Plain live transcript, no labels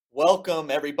Welcome,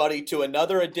 everybody, to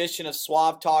another edition of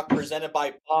Suave Talk presented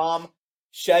by Baum,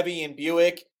 Chevy, and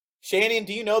Buick. Shannon,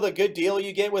 do you know the good deal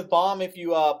you get with Baum if you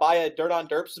buy a Dirt on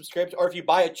Dirt subscription, or if you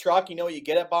buy a truck, you know what you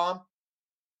get at Baum?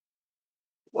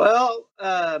 Well,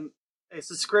 a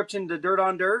subscription to Dirt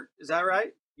on Dirt, is that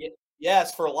right?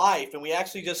 Yes, for life. And we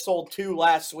actually just sold two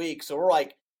last week. So we're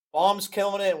like, Baum's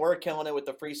killing it, and we're killing it with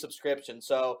the free subscription.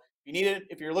 So if you need it,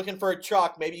 if you're looking for a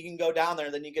truck, maybe you can go down there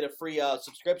and then you get a free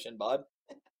subscription, bud.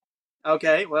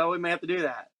 Okay, well, we may have to do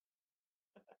that.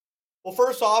 Well,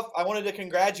 first off, I wanted to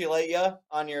congratulate you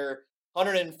on your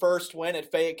 101st win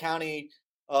at Fayette County.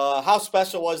 How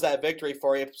special was that victory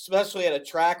for you, especially at a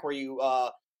track where you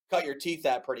cut your teeth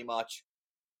at pretty much?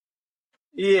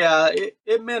 Yeah,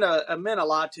 it meant a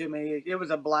lot to me. It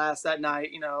was a blast that night.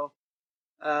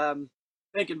 Um,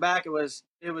 thinking back, it was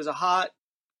a hot,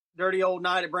 dirty old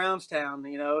night at Brownstown.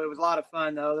 It was a lot of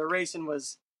fun though. The racing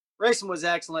was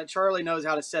excellent. Charlie knows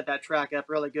how to set that track up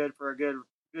really good for a good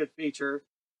feature,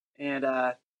 and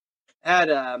had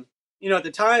at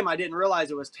the time I didn't realize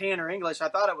it was Tanner English. I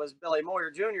thought it was Billy Moyer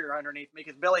Jr. underneath me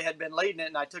because Billy had been leading it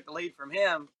and I took the lead from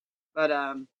him. But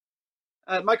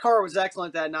my car was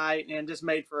excellent that night and just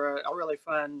made for a really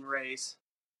fun race.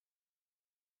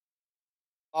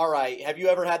 All right. Have you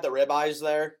ever had the ribeyes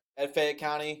there at Fayette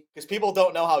County? Because people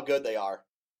don't know how good they are.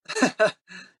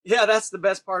 Yeah, that's the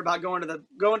best part about going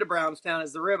to Brownstown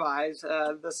is the ribeyes.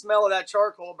 The smell of that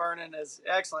charcoal burning is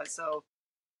excellent. So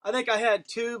I think I had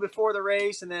two before the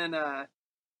race, and then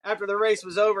after the race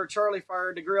was over, Charlie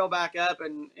fired the grill back up,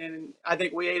 and I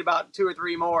think we ate about two or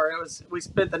three more. We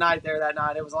spent the night there that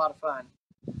night. It was a lot of fun.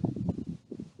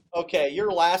 Okay,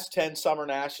 your last 10 Summer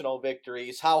National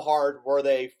victories, how hard were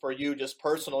they for you just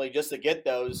personally just to get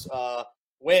those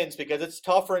wins? Because it's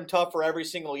tougher and tougher every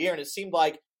single year. And it seemed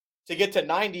like to get to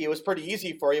 90, it was pretty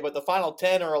easy for you, but the final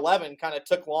 10 or 11 kind of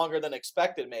took longer than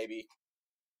expected, maybe.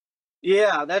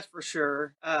 Yeah, that's for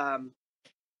sure.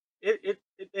 They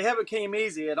haven't came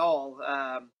easy at all.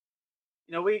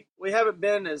 We haven't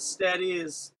been as steady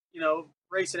as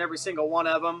racing every single one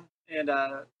of them, and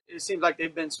it seems like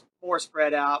they've been more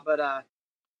spread out. But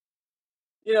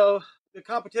you know, the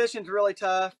competition's really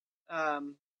tough.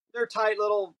 They're tight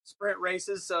little sprint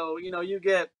races, so you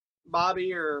get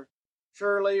Bobby or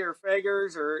Shirley or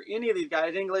Fagers or any of these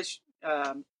guys English.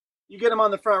 You get them on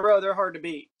the front row, they're hard to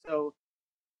beat. So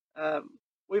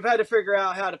we've had to figure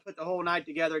out how to put the whole night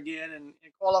together again, and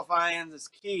qualifying is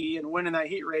key, and winning that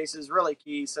heat race is really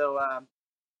key. So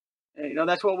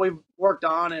that's what we've worked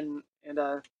on, and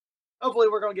hopefully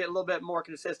we're going to get a little bit more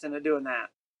consistent at doing that.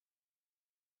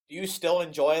 Do you still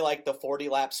enjoy like the 40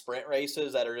 lap sprint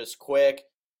races that are just quick?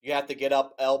 You have to get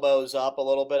up, elbows up a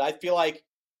little bit. I feel like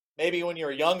maybe when you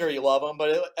were younger you love them,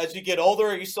 but as you get older,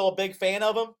 are you still a big fan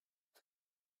of them?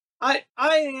 I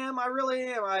am. I really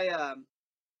am.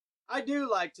 I do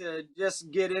like to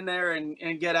just get in there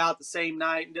and get out the same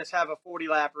night and just have a 40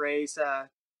 lap race. I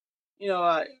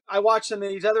watch some of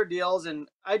these other deals, and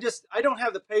I don't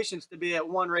have the patience to be at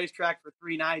one racetrack for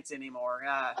 3 nights anymore.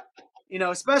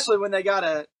 Especially when they got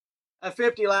a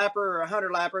 50 lapper or a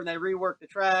 100 lapper and they rework the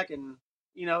track, and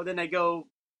then they go.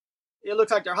 It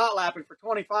looks like they're hot lapping for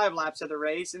 25 laps of the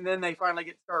race, and then they finally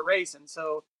get to start racing.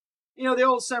 So, the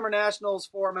old Summer Nationals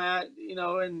format,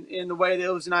 in the way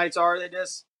those nights are, they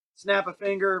just snap a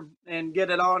finger and get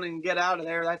it on and get out of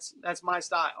there. That's my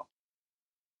style.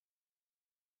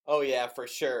 Oh yeah, for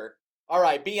sure. All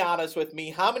right, be honest with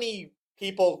me. How many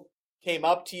people came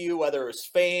up to you, whether it was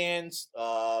fans,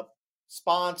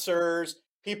 sponsors,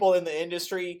 people in the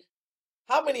industry?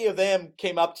 How many of them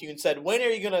came up to you and said, "When are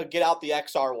you going to get out the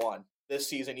XR1 this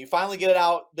season? You finally get it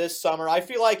out this summer." I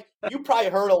feel like you probably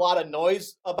heard a lot of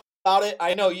noise about it.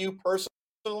 I know you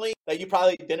personally that you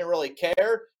probably didn't really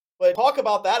care, but talk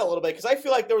about that a little bit because I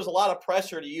feel like there was a lot of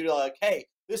pressure to you to like, hey,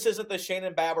 this isn't the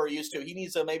Shannon Babber used to. He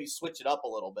needs to maybe switch it up a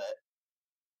little bit.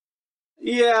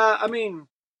 Yeah, I mean,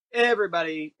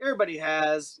 everybody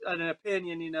has an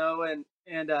opinion,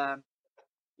 and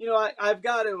I've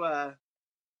got to,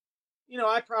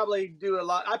 I probably do a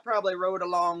lot. I probably rode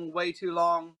along way too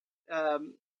long,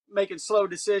 making slow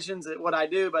decisions at what I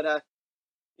do. But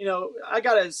I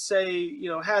gotta say,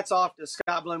 hats off to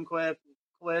Scott Bloomquist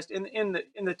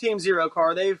in the Team Zero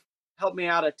car. They've helped me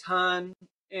out a ton,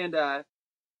 and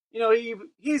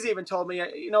he's even told me,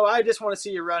 I just want to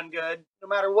see you run good, no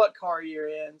matter what car you're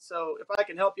in. So if I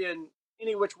can help you in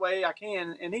any which way I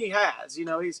can, and he has,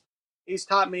 he's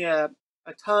taught me a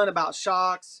ton about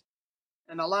shocks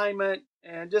and alignment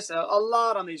and just a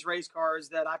lot on these race cars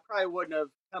that I probably wouldn't have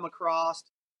come across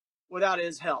without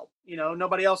his help.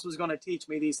 Nobody else was going to teach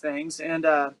me these things. And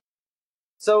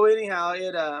so anyhow,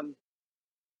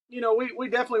 we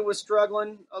definitely was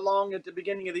struggling along at the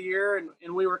beginning of the year,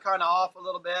 and we were kind of off a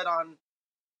little bit on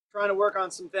trying to work on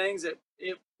some things that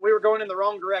we were going in the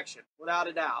wrong direction, without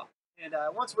a doubt. And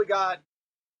once we got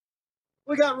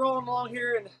rolling along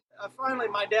here, and finally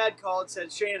my dad called and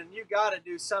said, "Shannon, you got to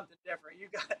do something different.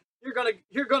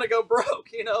 You're gonna go broke,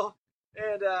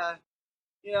 And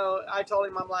I told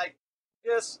him, I'm like,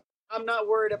 yes, I'm not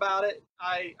worried about it.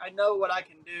 I know what I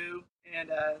can do,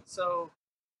 and so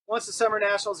once the Summer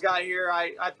Nationals got here,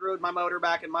 I threw my motor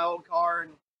back in my old car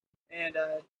and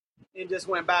just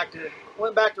went back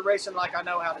to racing like I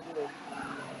know how to do.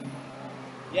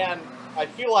 Yeah, and I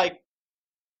feel like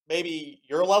maybe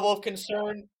your level of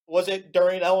concern was it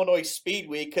during Illinois Speed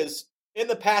Week? Because in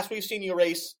the past we've seen you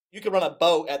race, you could run a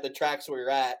boat at the tracks where you're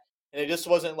at, and it just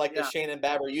wasn't like the Yeah. Shannon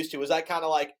Babber used to. Was that kind of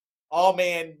like, oh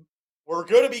man, we're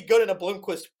going to be good in a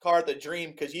Bloomquist car at the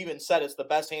Dream because you even said it's the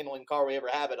best handling car we ever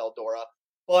have at Eldora.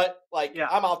 But like, Yeah.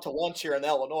 I'm out to lunch here in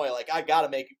Illinois. Like, I got to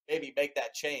maybe make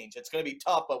that change. It's going to be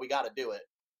tough, but we got to do it.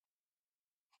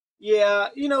 Yeah,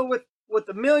 with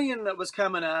the million that was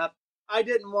coming up, I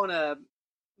didn't want to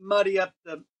muddy up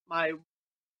my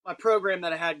program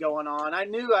that I had going on. I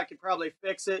knew I could probably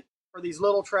fix it for these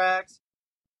little tracks,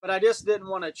 but I just didn't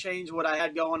want to change what I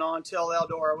had going on till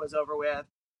Eldora was over with.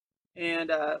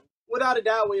 And without a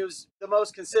doubt, we was the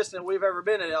most consistent we've ever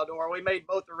been at Eldora. We made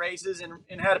both the races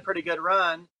and had a pretty good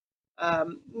run.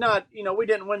 Not, we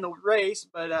didn't win the race,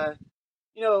 but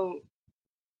you know,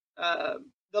 uh,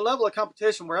 the level of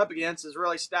competition we're up against is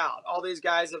really stout. All these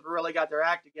guys have really got their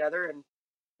act together,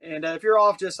 and if you're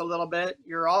off just a little bit,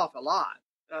 you're off a lot.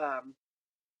 Um,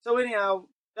 so anyhow,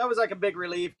 that was like a big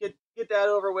relief. Get that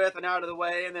over with and out of the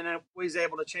way, and then we was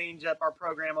able to change up our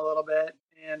program a little bit,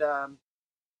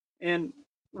 and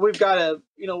we've got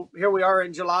here we are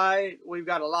in July. We've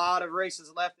got a lot of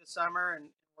races left this summer, and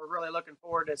we're really looking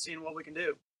forward to seeing what we can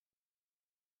do.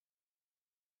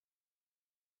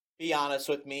 Be honest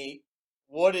with me.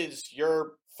 What is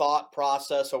your thought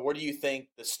process, or what do you think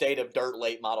the state of dirt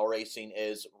late model racing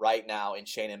is right now in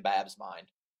Shannon Babb's mind?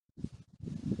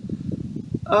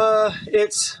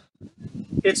 It's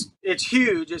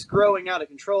huge. It's growing out of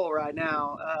control right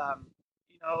now.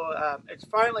 It's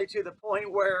finally to the point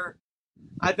where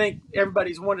I think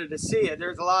everybody's wanted to see it.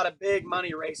 There's a lot of big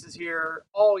money races here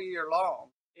all year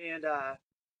long, and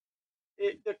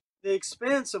the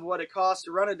expense of what it costs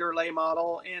to run a dirt late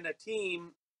model and a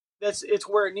team, it's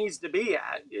where it needs to be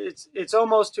at. It's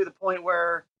almost to the point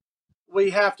where we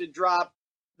have to drop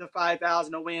the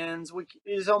 5,000 of wins. We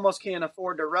just almost can't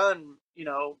afford to run,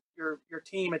 your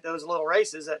team at those little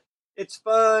races. It's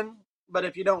fun, but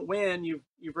if you don't win,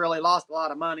 you've really lost a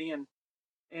lot of money, and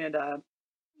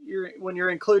when you're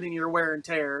including your wear and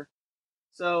tear.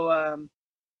 So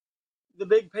the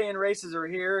big paying races are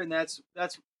here, and that's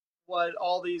what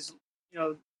all these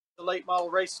the late model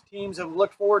race teams have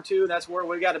looked forward to. And that's where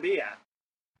we got to be at.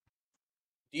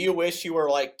 Do you wish you were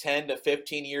like 10 to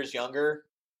 15 years younger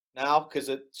now because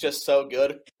it's just so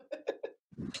good?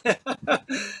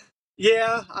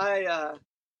 Yeah,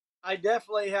 I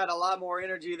definitely had a lot more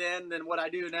energy then than what I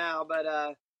do now.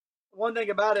 But one thing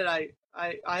about it,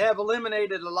 I have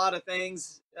eliminated a lot of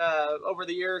things over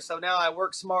the years, so now I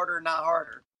work smarter, not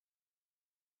harder.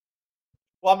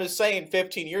 Well, I'm just saying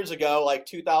 15 years ago, like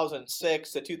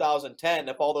 2006 to 2010,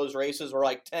 if all those races were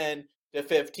like 10 to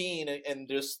 15 and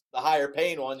just the higher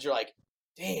paying ones, you're like,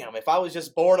 damn, if I was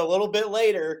just born a little bit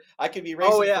later, I could be Oh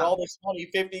racing for yeah, all this money,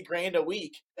 50 grand a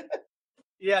week.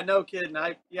 yeah, no kidding.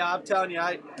 I'm telling you,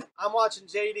 I'm watching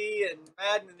JD and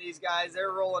Madden and these guys.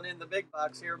 They're rolling in the big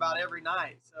bucks here about every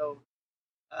night. So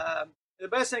the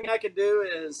best thing I could do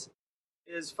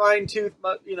is fine tooth,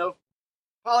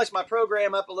 polish my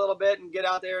program up a little bit and get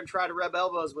out there and try to rub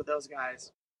elbows with those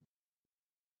guys.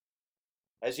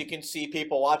 As you can see,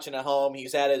 people watching at home,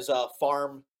 he's at his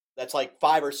farm that's like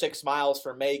 5 or 6 miles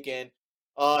from Macon.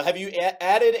 Have you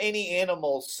added any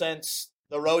animals since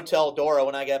the road to Eldora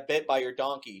when I got bit by your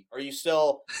donkey? Are you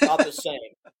still about the same?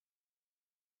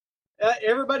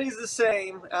 Everybody's the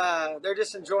same. They're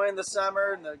just enjoying the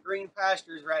summer and the green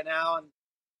pastures right now, and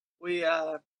we,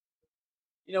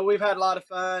 we've had a lot of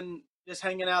fun just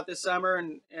hanging out this summer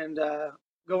and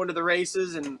going to the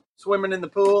races and swimming in the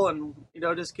pool and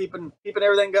just keeping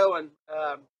everything going.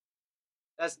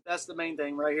 That's the main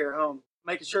thing right here at home.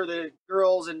 Making sure the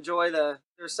girls enjoy their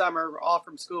summer off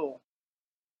from school.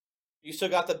 You still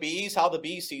got the bees? How the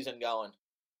bee season going?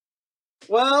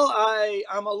 Well, I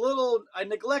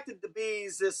neglected the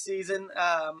bees this season.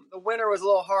 The winter was a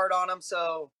little hard on them,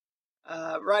 so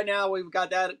right now we've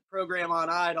got that program on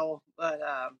idle. But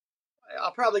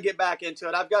I'll probably get back into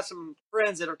it. I've got some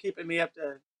friends that are keeping me up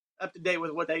to date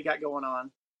with what they got going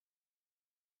on.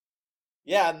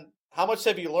 Yeah, and how much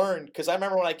have you learned? Because I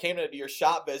remember when I came to your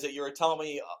shop visit, you were telling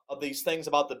me of these things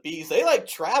about the bees. They like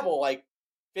travel like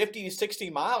 50, 60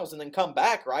 miles and then come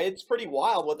back, right? It's pretty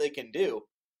wild what they can do.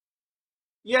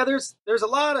 Yeah, there's a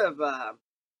lot of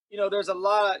there's a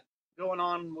lot going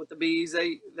on with the bees.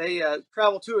 They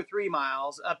travel 2 or 3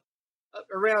 miles up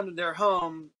around their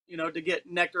home, to get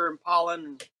nectar and pollen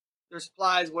and their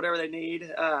supplies, whatever they need.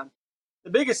 The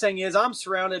biggest thing is I'm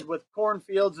surrounded with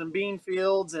cornfields and bean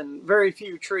fields and very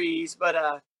few trees,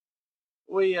 but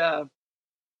we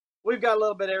we've got a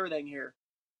little bit of everything here.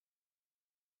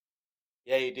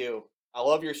 Yeah, you do. I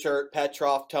love your shirt,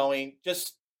 Petrov Towing.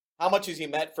 Just how much has he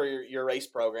meant for your race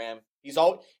program?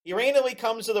 He randomly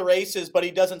comes to the races, but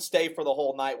he doesn't stay for the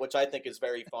whole night, which I think is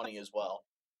very funny as well.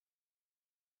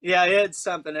 Yeah, it's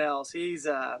something else. He's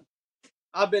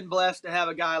I've been blessed to have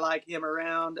a guy like him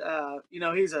around.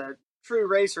 He's a true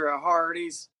racer at heart.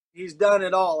 He's done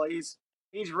it all. He's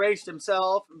raced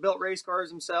himself and built race cars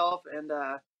himself, and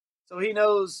so he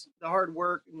knows the hard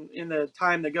work and the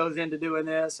time that goes into doing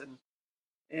this.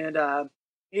 And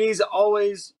he's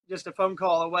always just a phone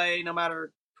call away, no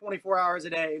matter 24 hours a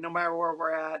day, no matter where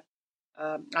we're at.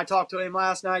 I talked to him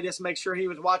last night just to make sure he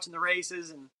was watching the races,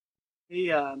 and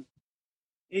he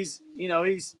he's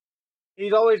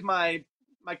he's always my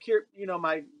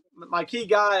key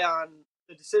guy on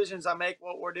the decisions I make,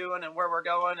 what we're doing, and where we're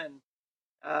going,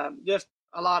 and just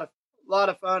a lot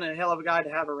of fun and a hell of a guy to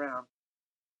have around.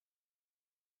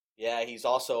 Yeah, he's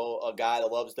also a guy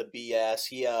that loves the BS.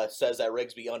 He says that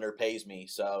Rigsby underpays me.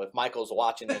 So if Michael's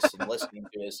watching this and listening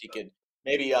to this, he could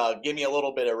maybe give me a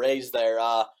little bit of raise there.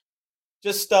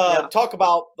 Just Yeah, talk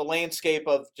about the landscape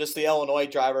of just the Illinois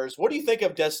drivers. What do you think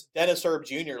of just Dennis Erb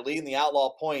Jr. leading the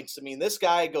Outlaw points? I mean, this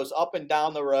guy goes up and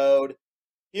down the road.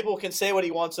 People can say what he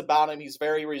wants about him. He's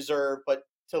very reserved, but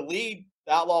to lead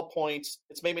the Outlaw points,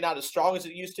 it's maybe not as strong as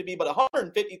it used to be, but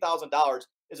 $150,000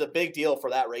 is a big deal for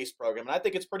that race program. And I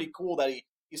think it's pretty cool that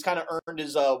he's kind of earned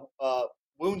his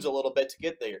wounds a little bit to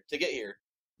get there, to get here.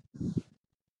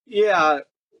 yeah.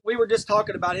 We were just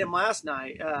talking about him last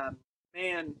night.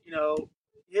 Man,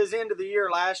 his end of the year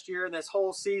last year and this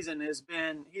whole season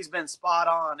he's been spot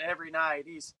on every night.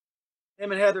 He's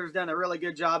Him and Heather's done a really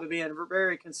good job of being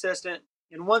very consistent.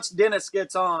 And once Dennis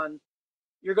gets on,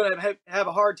 you're going to have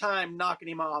a hard time knocking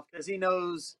him off because he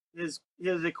knows his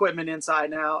equipment inside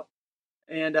and out.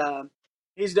 And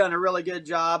he's done a really good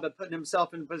job of putting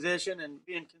himself in position and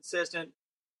being consistent.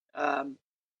 Um,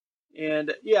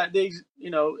 and yeah,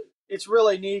 it's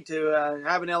really neat to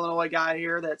have an Illinois guy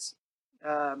here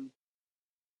um,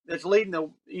 that's leading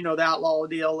the outlaw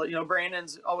deal.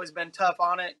 Brandon's always been tough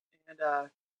on it, and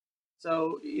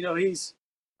so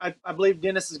I believe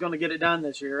Dennis is going to get it done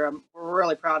this year. We're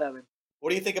really proud of him. What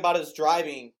do you think about his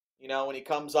driving? When he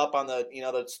comes up on the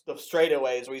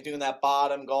straightaways where he's doing that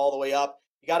bottom, go all the way up.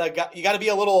 You gotta be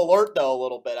a little alert though, a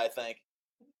little bit. I think.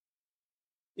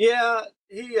 Yeah,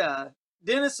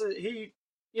 Dennis,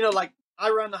 like I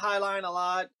run the high line a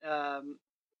lot. A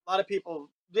lot of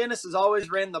people, Dennis has always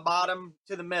ran the bottom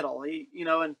to the middle.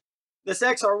 And this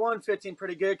XR1 fits him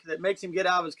pretty good because it makes him get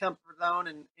out of his comfort zone,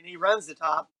 and he runs the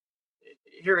top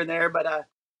here and there. But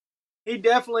he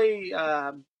definitely,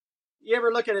 you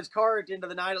ever look at his car at the end of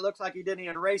the night, it looks like he didn't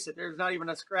even race it. There's not even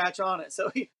a scratch on it.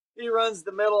 So he runs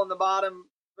the middle and the bottom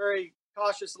very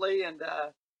cautiously, and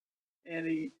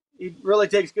he really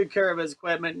takes good care of his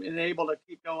equipment and able to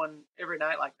keep going every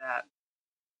night like that.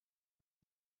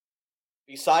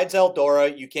 Besides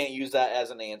Eldora, you can't use that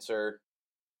as an answer.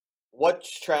 What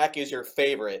track is your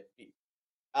favorite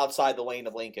outside the lane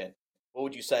of Lincoln? What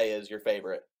would you say is your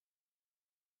favorite?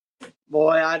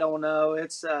 Boy, I don't know.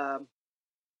 It's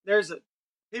there's a,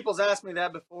 people's asked me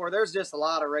that before. There's just a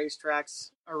lot of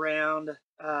racetracks around.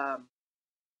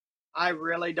 I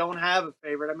really don't have a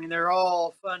favorite. I mean, they're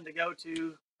all fun to go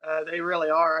to. They really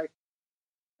are.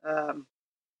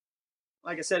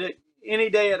 Like I said,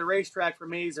 any day at a racetrack for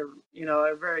me is a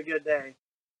very good day.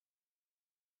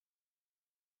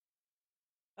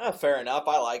 Fair enough.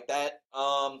 I like that.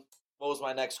 What was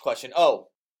my next question? Oh,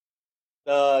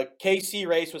 the KC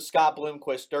race with Scott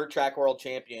Bloomquist, Dirt Track World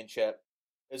Championship.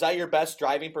 Is that your best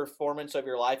driving performance of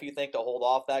your life? You think to hold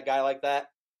off that guy like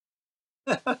that?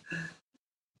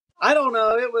 I don't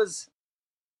know. It was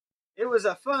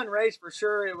a fun race for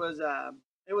sure. It was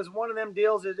one of them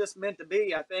deals that just meant to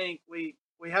be. I think we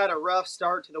had a rough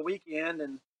start to the weekend,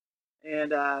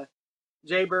 and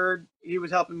Jay Bird, he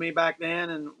was helping me back then,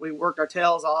 and we worked our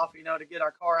tails off, to get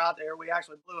our car out there. We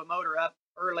actually blew a motor up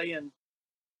early, and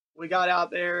we got out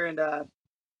there, and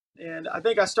I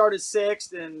think I started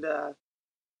sixth, and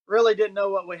really didn't know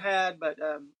what we had, but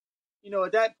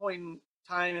at that point in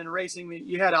time in racing,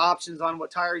 you had options on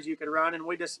what tires you could run, and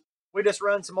we just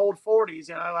run some old 40s.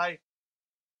 You know,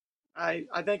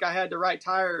 I think I had the right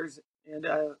tires, and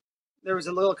there was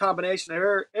a little combination of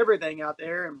everything out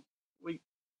there, and we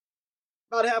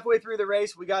about halfway through the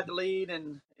race we got the lead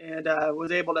and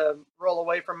was able to roll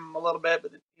away from him a little bit.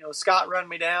 But you know, Scott run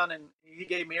me down, and he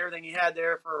gave me everything he had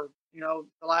there for the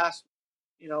last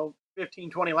 15,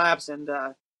 20 laps, and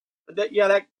but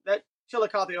that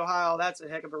Chillicothe, Ohio, that's a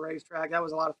heck of a racetrack. That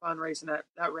was a lot of fun racing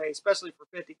that race, especially for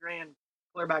 50 grand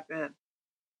clear back then.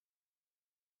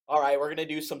 All right, we're going to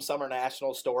do some Summer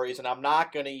National stories, and I'm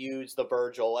not going to use the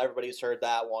Virgil. Everybody's heard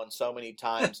that one so many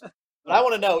times. But I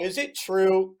want to know, is it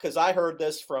true, because I heard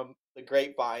this from the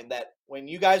grapevine, that when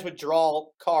you guys would draw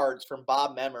cards from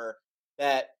Bob Memmer,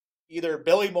 that either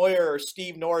Billy Moyer or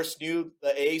Steve Norris knew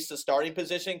the ace, the starting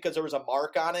position, because there was a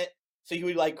mark on it, so you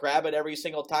would like grab it every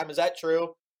single time? Is that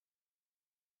true?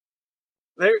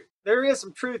 There is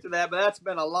some truth to that, but that's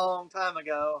been a long time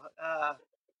ago.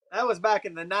 That was back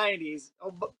in the 90s.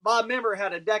 Oh, Bob Memmer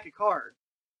had a deck of cards.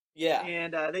 Yeah.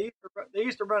 And they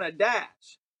used to run a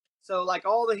dash. So like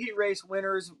all the heat race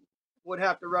winners would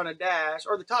have to run a dash,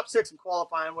 or the top 6 in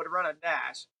qualifying would run a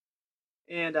dash.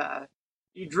 And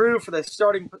you drew for the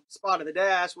starting spot of the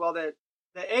dash. Well, the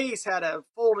ace had a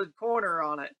folded corner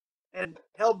on it. And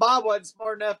hell, Bob wasn't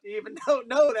smart enough to even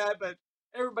know that, but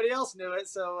everybody else knew it.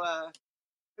 So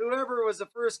whoever was the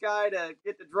first guy to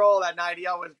get the draw that night, he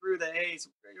always drew the ace,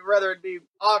 whether it be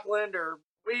Auckland or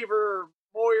Weaver or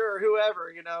Moyer or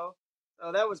whoever,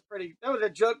 So that was a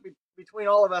joke between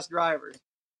all of us drivers.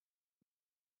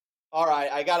 All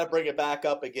right, I got to bring it back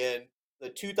up again. The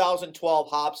 2012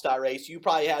 Hopstar race, you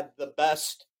probably had the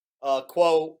best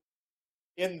quote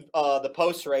in the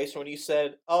post race when you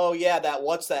said, "Oh yeah,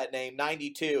 what's that name,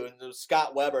 92," and it was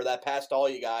Scott Weber that passed all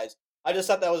you guys. I just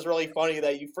thought that was really funny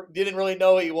that you didn't really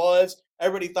know who he was.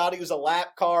 Everybody thought he was a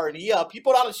lap car, and he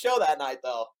put on a show that night,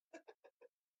 though.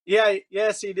 Yeah,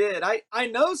 yes, he did. I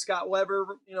know Scott Weber,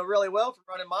 really well from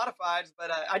running modifieds,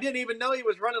 but I didn't even know he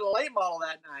was running a late model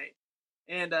that night.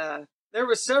 And I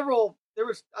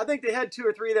think they had 2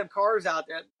 or 3 of them cars out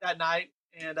there that night,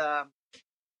 and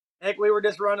heck, we were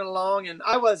just running along, and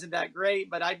I wasn't that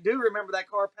great, but I do remember that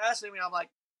car passing me. I'm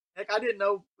like, heck, I didn't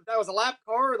know if that was a lap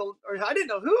car or I didn't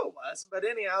know who it was. But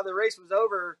anyhow, the race was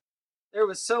over. There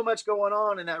was so much going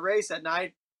on in that race that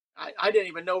night. I didn't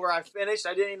even know where I finished.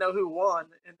 I didn't even know who won.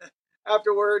 And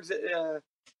afterwards,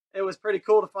 it was pretty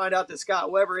cool to find out that Scott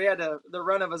Weber, he had the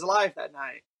run of his life that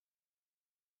night.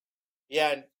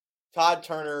 Yeah, and Todd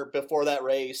Turner, before that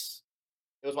race,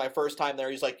 it was my first time there.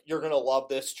 He's like, "You're going to love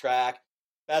this track.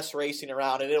 Best racing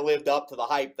around." And it lived up to the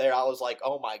hype there. I was like,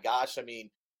 oh my gosh. I mean,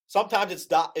 sometimes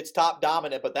it's top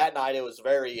dominant, but that night it was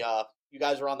very, you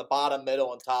guys were on the bottom,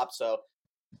 middle, and top. So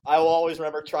I will always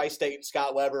remember Tri-State and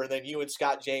Scott Weber, and then you and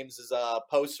Scott James's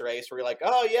post race where you're like,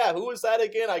 "Oh yeah, who was that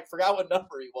again? I forgot what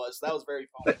number he was." That was very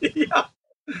fun.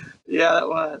 Yeah, that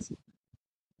was.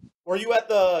 Were you at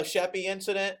the Sheppy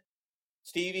incident,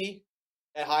 Stevie,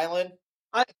 at Highland?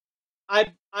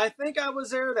 I think I was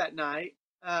there that night.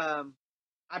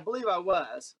 I believe I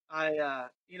was.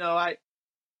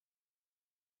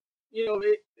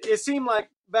 It seemed like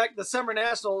back the Summer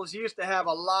Nationals used to have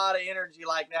a lot of energy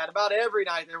like that. About every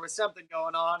night there was something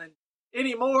going on, and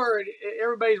anymore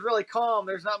everybody's really calm.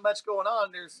 There's not much going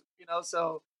on.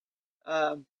 So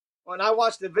when I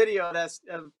watched the video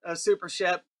of Super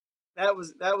Shep, that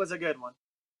was a good one.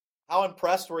 How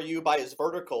impressed were you by his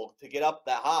vertical to get up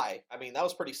that high? I mean, that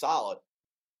was pretty solid.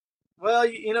 Well,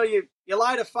 you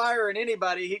light a fire in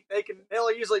anybody,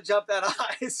 they'll usually jump that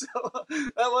high. So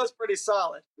that was pretty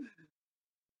solid.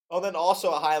 Oh, then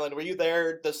also at Highland, were you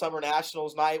there the Summer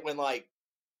Nationals night when like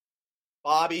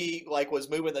Bobby was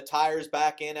moving the tires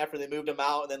back in after they moved them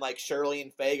out, and then like Shirley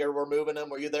and Fager were moving them?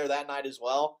 Were you there that night as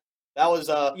well? That was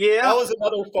yeah. That was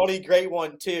another funny, great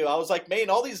one too. I was like, man,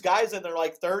 all these guys in their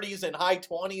like 30s and high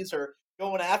 20s are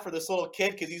going after this little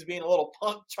kid because he's being a little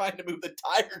punk trying to move the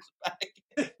tires back.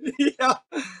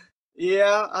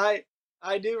 Yeah,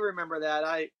 I do remember that.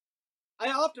 I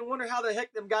often wonder how the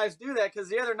heck them guys do that, because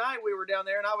the other night we were down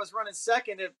there and I was running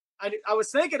second. I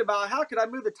was thinking about how could I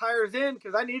move the tires in,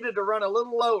 because I needed to run a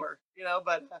little lower,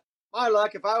 but my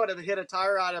luck, if I would have hit a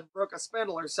tire, I'd have broke a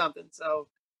spindle or something. So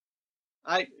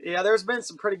there's been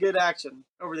some pretty good action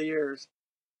over the years.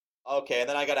 Okay, and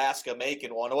then I got to ask a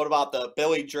Macon one. What about the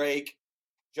Billy Drake,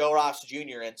 Joe Ross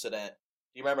Jr. incident?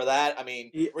 Do you remember that? I mean,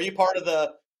 were you part of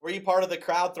the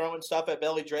crowd throwing stuff at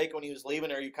Billy Drake when he was leaving,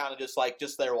 or are you kind of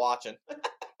just there watching?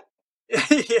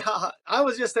 Yeah, I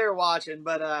was just there watching,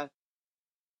 but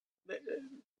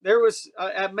there was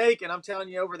at Macon. I'm telling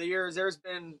you, over the years, there's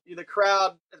been the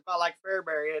crowd is about like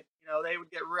Fairbury. They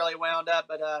would get really wound up,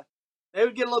 but they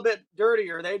would get a little bit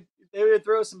dirtier. They would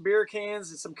throw some beer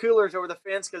cans and some coolers over the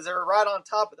fence because they were right on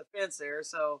top of the fence there.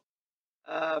 So,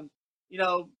 um, you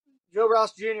know, Joe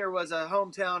Ross Jr. was a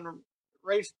hometown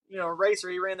racer.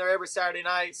 He ran there every Saturday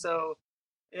night. So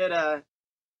it a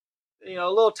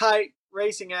little tight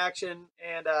racing action,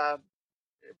 and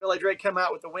Billy Drake come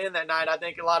out with the win that night. I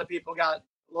think a lot of people got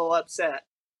a little upset.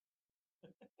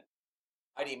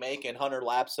 Heidi Macon, 100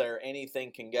 laps there,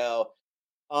 anything can go.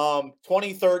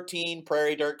 2013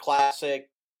 Prairie Dirt Classic,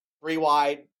 3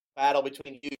 wide battle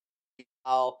between you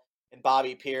and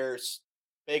Bobby Pierce.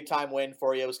 Big time win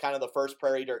for you. It was kind of the first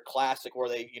Prairie Dirt Classic where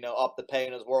they, upped the pay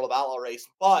in his World of Outlaw race.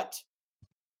 But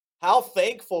how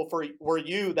thankful were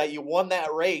you that you won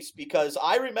that race? Because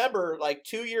I remember like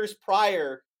 2 years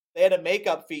prior, they had a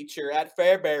makeup feature at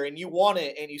Fairbury and you won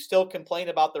it and you still complained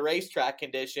about the racetrack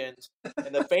conditions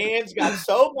and the fans got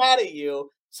so mad at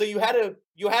you. So you had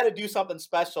to do something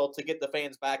special to get the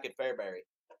fans back at Fairbury.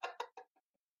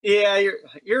 Yeah,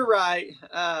 you're right.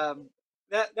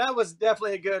 That was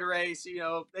definitely a good race.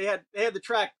 They had the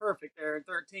track perfect there in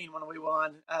 13 when we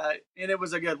won, and it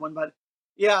was a good one. But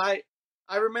yeah,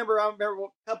 I remember a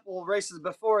couple of races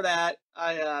before that.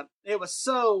 It was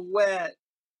so wet.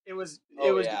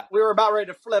 Yeah. We were about ready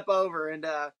to flip over, and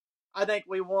I think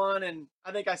we won. And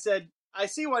I think I said, I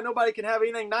see why nobody can have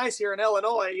anything nice here in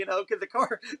Illinois, because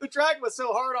the track was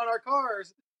so hard on our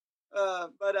cars.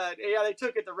 But yeah, they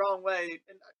took it the wrong way.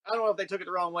 And I don't know if they took it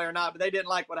the wrong way or not, but they didn't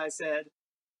like what I said.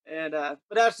 And but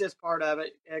that's just part of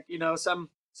it. Some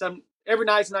every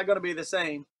night's not going to be the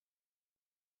same.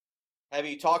 Have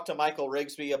you talked to Michael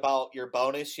Rigsby about your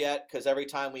bonus yet? Because every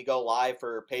time we go live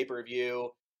for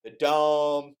pay-per-view, the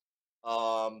Dome,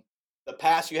 the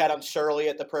pass you had on Shirley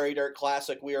at the Prairie Dirt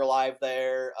Classic, we were live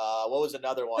there. What was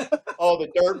another one? Oh,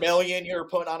 the Dirt Million, you were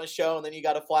putting on a show, and then you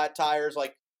got a flat tires.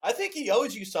 Like, I think he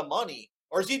owes you some money,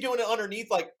 or is he doing it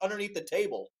underneath the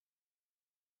table?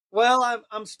 Well,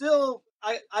 I'm still.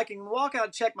 I can walk out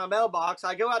and check my mailbox.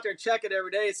 I go out there and check it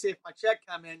every day to see if my check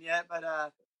come in yet. But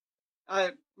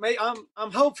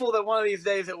I'm hopeful that one of these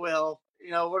days it will.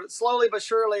 Slowly but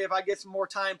surely, if I get some more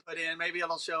time put in, maybe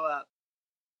it'll show up.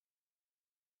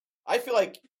 I feel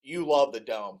like you love the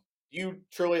Dome. You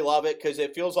truly love it because I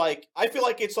feel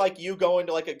like it's like you going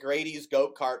to like a Grady's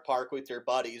go-kart park with your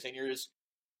buddies, and you're just,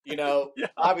 Yeah.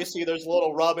 obviously there's a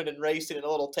little rubbing and racing and a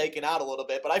little taking out a little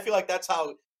bit, but I feel like that's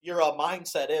how your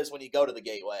mindset is when you go to the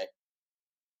Gateway.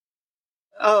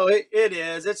 Oh, it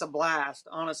is. It's a blast,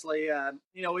 honestly.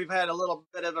 We've had a little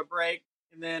bit of a break,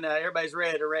 and then everybody's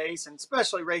ready to race, and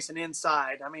especially racing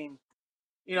inside. I mean,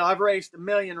 I've raced a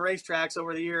million racetracks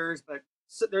over the years, but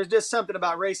there's just something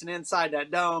about racing inside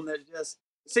that dome that just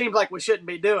seems like we shouldn't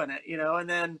be doing it, And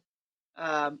then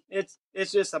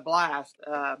it's just a blast.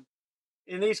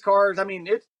 In these cars, I mean,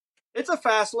 it's a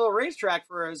fast little racetrack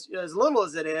for as little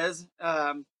as it is.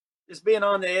 Just being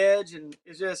on the edge, and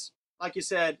it's just like you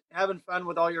said, having fun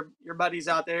with all your buddies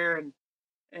out there,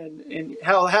 and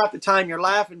hell, half the time you're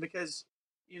laughing because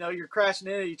you're crashing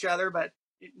into each other, but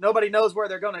nobody knows where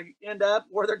they're going to end up,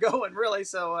 where they're going, really.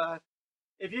 So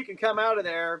if you can come out of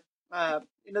there,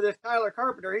 this Tyler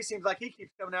Carpenter, he seems like he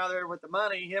keeps coming out of there with the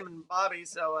money, him and Bobby.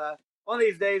 So one of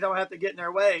these days I'll have to get in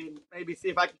their way and maybe see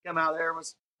if I can come out of there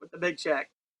with the big check.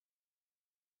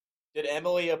 Did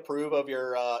Emily approve of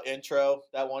your intro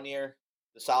that one year,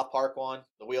 the South Park one,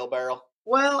 the wheelbarrow?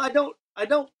 Well, I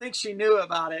don't think she knew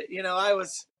about it. I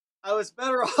was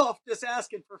better off just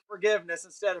asking for forgiveness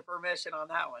instead of permission on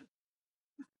that one.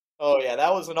 Oh yeah,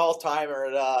 that was an all-timer.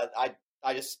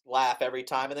 I just laugh every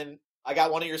time. And then I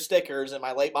got one of your stickers in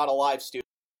my late model live studio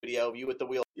of you with the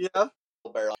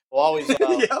wheelbarrow. We'll always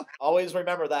Yeah. always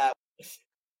remember that.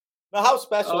 Now, how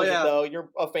special is it yeah. though? You're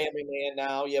a family man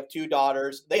now. You have 2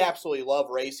 daughters. They absolutely love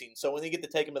racing. So when you get to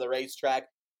take them to the racetrack,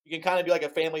 you can kind of do like a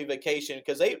family vacation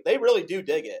because they really do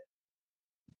dig it.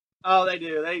 Oh, they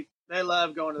do. They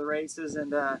love going to the races,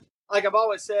 and like I've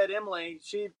always said, Emily,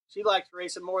 she likes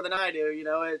racing more than I do.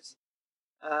 It's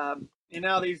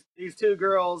these 2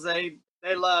 girls, they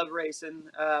love racing.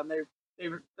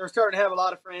 They're starting to have a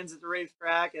lot of friends at the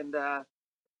racetrack, and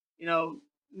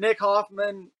Nick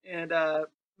Hoffman and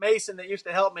Mason that used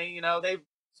to help me. They've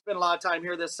spent a lot of time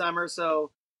here this summer, so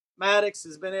Maddox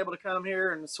has been able to come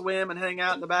here and swim and hang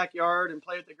out in the backyard and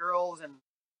play with the girls, and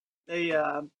they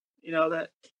that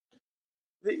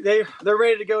they're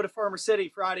ready to go to Farmer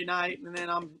City Friday night, and then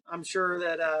I'm sure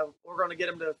that we're going to get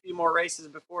them to a few more races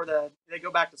before they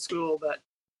go back to school. But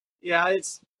yeah,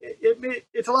 it's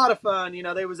a lot of fun.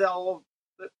 They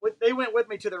went with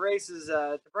me to the races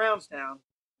to Brownstown,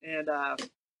 and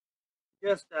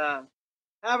just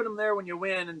having them there when you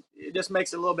win, and it just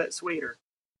makes it a little bit sweeter.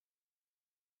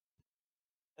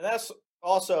 And that's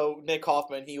also Nick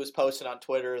Hoffman. He was posting on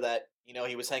Twitter that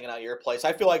he was hanging out at your place.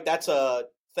 I feel like that's a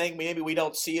thing maybe we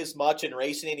don't see as much in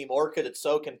racing anymore because it's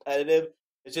so competitive.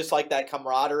 It's just like that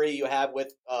camaraderie you have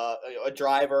with a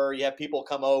driver. You have people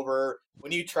come over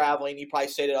when you traveling. You probably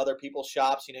stayed at other people's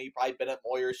shops. You probably been at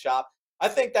Moyer's shop. I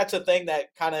think that's a thing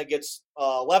that kind of gets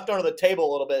left under the table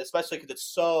a little bit, especially because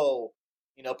it's so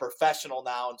professional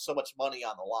now and so much money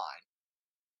on the line.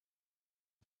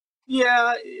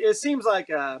 Yeah, it seems like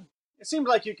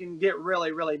you can get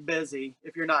really, really busy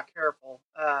if you're not careful.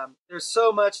 There's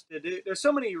so much to do. There's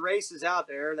so many races out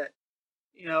there that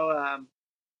you know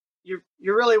you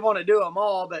really want to do them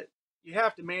all, but you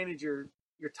have to manage your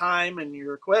time and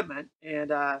your equipment,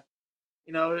 and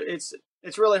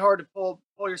it's really hard to pull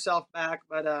yourself back.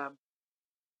 But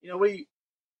we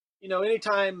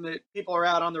anytime that people are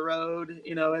out on the road,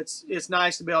 it's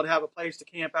nice to be able to have a place to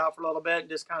camp out for a little bit and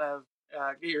just kind of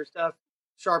get your stuff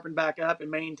sharpened back up and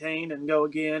maintained and go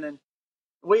again. And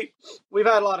we've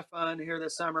had a lot of fun here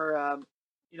this summer.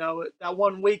 That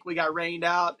one week we got rained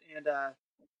out, and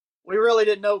we really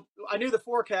didn't know. I knew the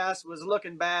forecast was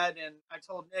looking bad, and I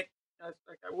told Nick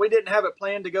we didn't have it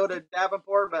planned to go to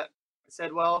Davenport, but I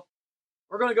said, well,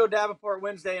 we're going to go Davenport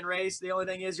Wednesday and race. The only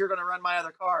thing is you're going to run my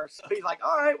other car. So he's like,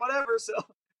 all right, whatever. So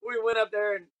we went up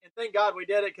there, and thank God we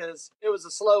did it because it was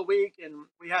a slow week, and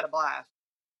we had a blast.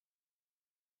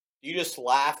 You just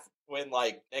laugh when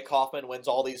like Nick Hoffman wins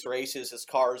all these races. His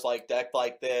car's like decked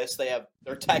like this. They're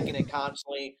teching it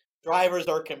constantly. Drivers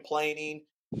are complaining.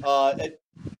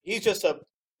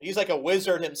 He's like a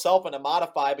wizard himself in a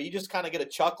modified, but you just kind of get a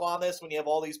chuckle on this when you have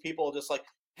all these people just like,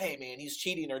 hey man, he's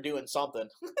cheating or doing something.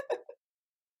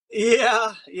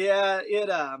 Yeah,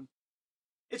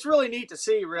 it's really neat to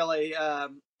see. Really,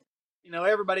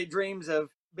 everybody dreams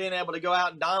of being able to go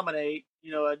out and dominate,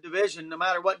 a division, no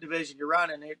matter what division you're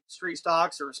running, street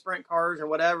stocks or sprint cars or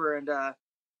whatever. And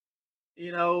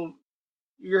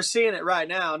you're seeing it right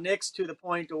now. Nick's to the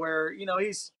point to where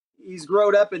he's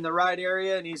grown up in the right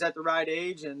area and he's at the right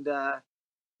age, and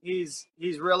he's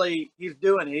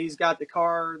doing it. He's got the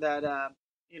car that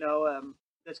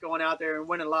that's going out there and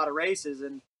winning a lot of races.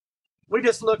 And we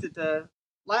just looked at the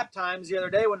lap times the other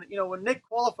day when Nick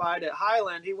qualified at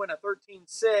Highland, he went a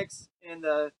 13.6, and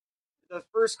the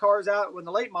first cars out when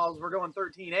the late models were going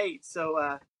 13.8. So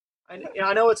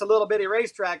I know it's a little bitty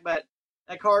racetrack, but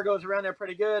that car goes around there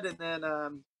pretty good, and then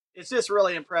it's just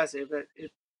really impressive.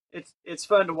 It's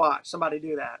fun to watch somebody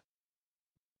do that.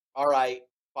 All right,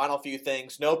 final few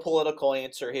things. No political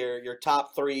answer here. Your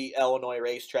top 3 Illinois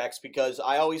racetracks, because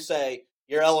I always say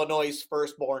you're Illinois'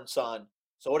 firstborn son.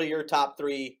 So what are your top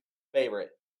 3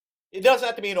 favorite? It doesn't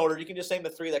have to be in order. You can just name the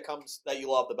 3 that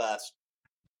you love the best.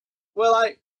 Well,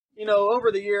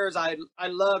 over the years, I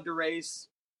love to race.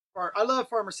 I love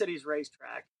Farmer City's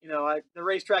racetrack. The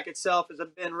racetrack itself has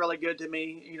been really good to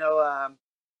me.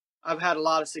 I've had a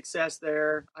lot of success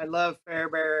there. I love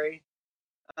Fairbury.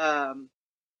 There's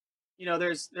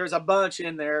a bunch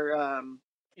in there.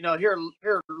 Here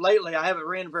lately, I haven't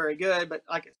ran very good, but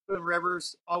like Spoon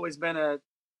River's always been a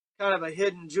kind of a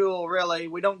hidden jewel. Really,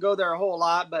 we don't go there a whole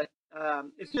lot, but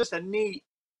it's just a neat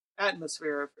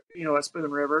atmosphere. At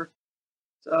Spoon River.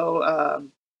 So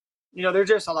there's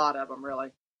just a lot of them,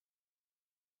 really.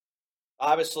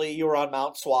 Obviously, you were on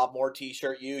Mount Swabmore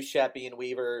T-shirt. You, Sheppy, and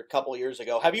Weaver a couple years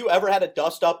ago. Have you ever had a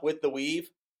dust up with the Weave?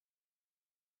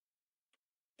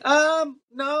 No,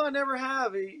 I never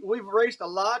have. We've raced a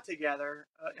lot together.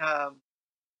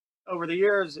 Over the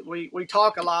years, we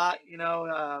talk a lot,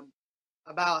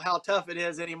 about how tough it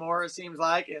is anymore. It seems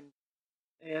like,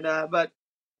 but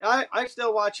I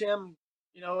still watch him,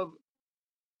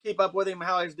 keep up with him,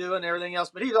 how he's doing, and everything else.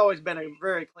 But he's always been a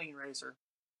very clean racer.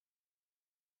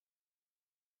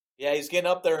 Yeah, he's getting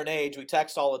up there in age. We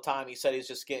text all the time. He said he's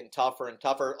just getting tougher and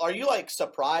tougher. Are you like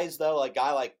surprised though, like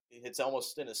guy like it's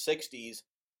almost in his 60s,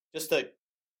 with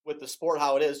the sport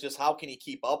how it is, just how can he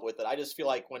keep up with it? I just feel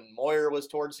like when Moyer was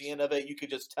towards the end of it, you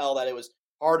could just tell that it was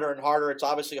harder and harder. It's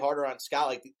obviously harder on Scott,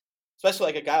 like especially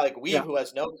like a guy like Weave who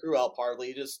has no crew help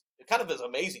hardly. It kind of is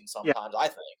amazing sometimes. I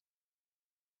think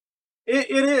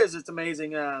it is. It's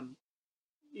amazing. What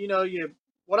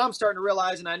I'm starting to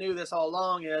realize, and I knew this all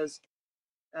along, is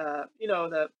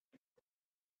the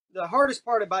hardest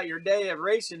part about your day of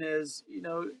racing is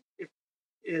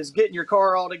is getting your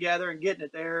car all together and getting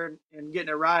it there and getting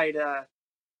it right. The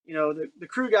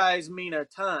crew guys mean a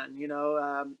ton.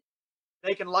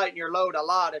 They can lighten your load a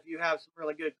lot if you have some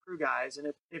really good crew guys,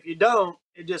 and if you don't,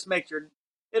 it just makes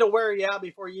it'll wear you out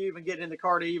before you even get in the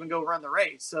car to even go run the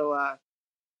race. So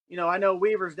I know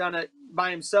Weaver's done it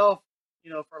by himself,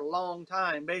 for a long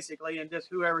time, basically, and just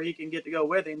whoever he can get to go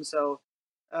with him. So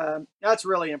that's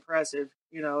really impressive.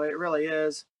 It really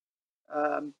is.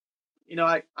 Um,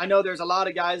 I know there's a lot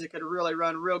of guys that could really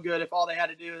run real good if all they had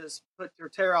to do is put their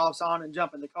tear offs on and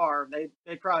jump in the car.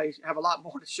 They probably have a lot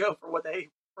more to show for what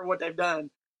they've done.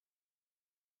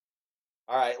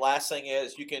 All right, last thing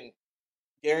is you can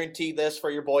guarantee this for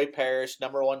your boy Parrish,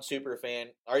 #1 super fan.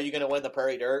 Are you going to win the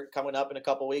Prairie Dirt coming up in a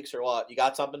couple weeks or what? You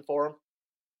got something for him?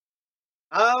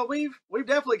 We've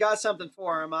definitely got something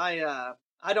for him.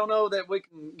 I don't know that we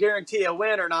can guarantee a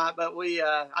win or not, but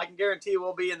I can guarantee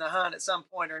we'll be in the hunt at some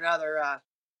point or another.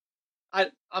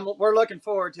 We're looking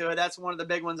forward to it. That's one of the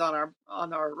big ones on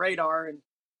our radar,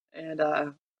 and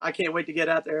I can't wait to get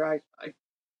out there.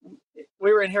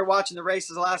 We were in here watching the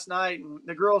races last night, and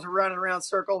the girls were running around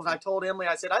circles. And I told Emily,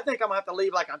 I said, I think I'm gonna have to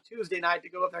leave like on Tuesday night to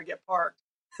go up there and get parked.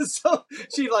 So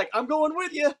she's like, I'm going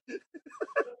with you.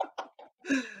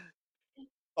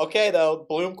 Okay, though,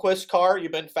 Bloomquist car,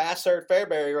 you've been faster at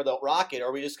Fairbury or the Rocket. Or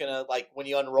are we just going to, like, when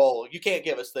you unroll, you can't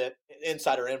give us the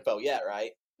insider info yet,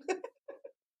 right?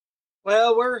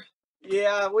 Well, we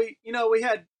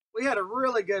had a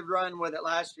really good run with it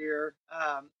last year,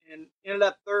 and ended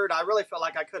up third. I really felt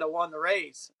like I could have won the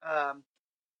race.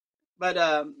 But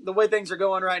the way things are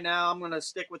going right now, I'm going to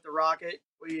stick with the Rocket.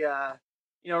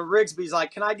 Rigsby's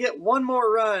like, can I get one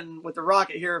more run with the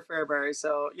Rocket here at Fairbury?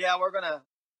 So yeah, we're gonna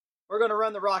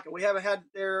run the Rocket. We haven't had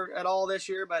there at all this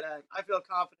year, but I feel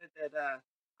confident that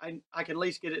I can at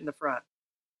least get it in the front.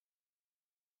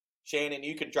 Shannon,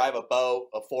 you can drive a boat,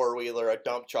 a four-wheeler, a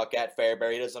dump truck at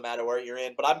Fairbury. It doesn't matter where you're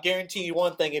in. But I'm guaranteeing you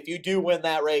one thing. If you do win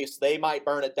that race, they might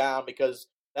burn it down because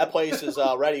that place is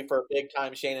ready for a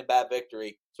big-time Shannon Bab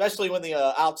victory, especially when the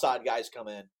outside guys come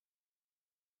in.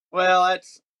 Well,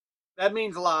 that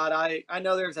means a lot. I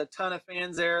know there's a ton of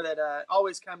fans there that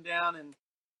always come down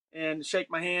and shake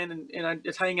my hand and I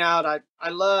just hang out. I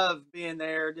love being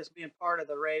there, just being part of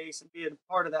the race and being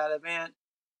part of that event.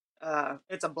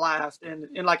 It's a blast, and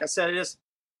like I said,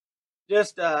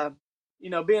 just being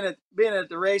at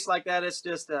the race like that, it's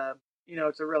just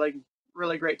it's a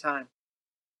really great time.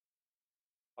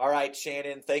 All right,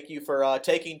 Shannon, thank you for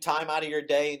taking time out of your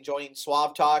day and joining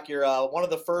Suave Talk. You're one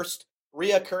of the first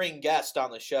reoccurring guests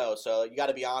on the show, so you got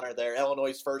to be honored there.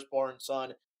 Illinois' firstborn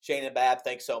son, Shannon Bab,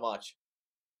 thanks so much.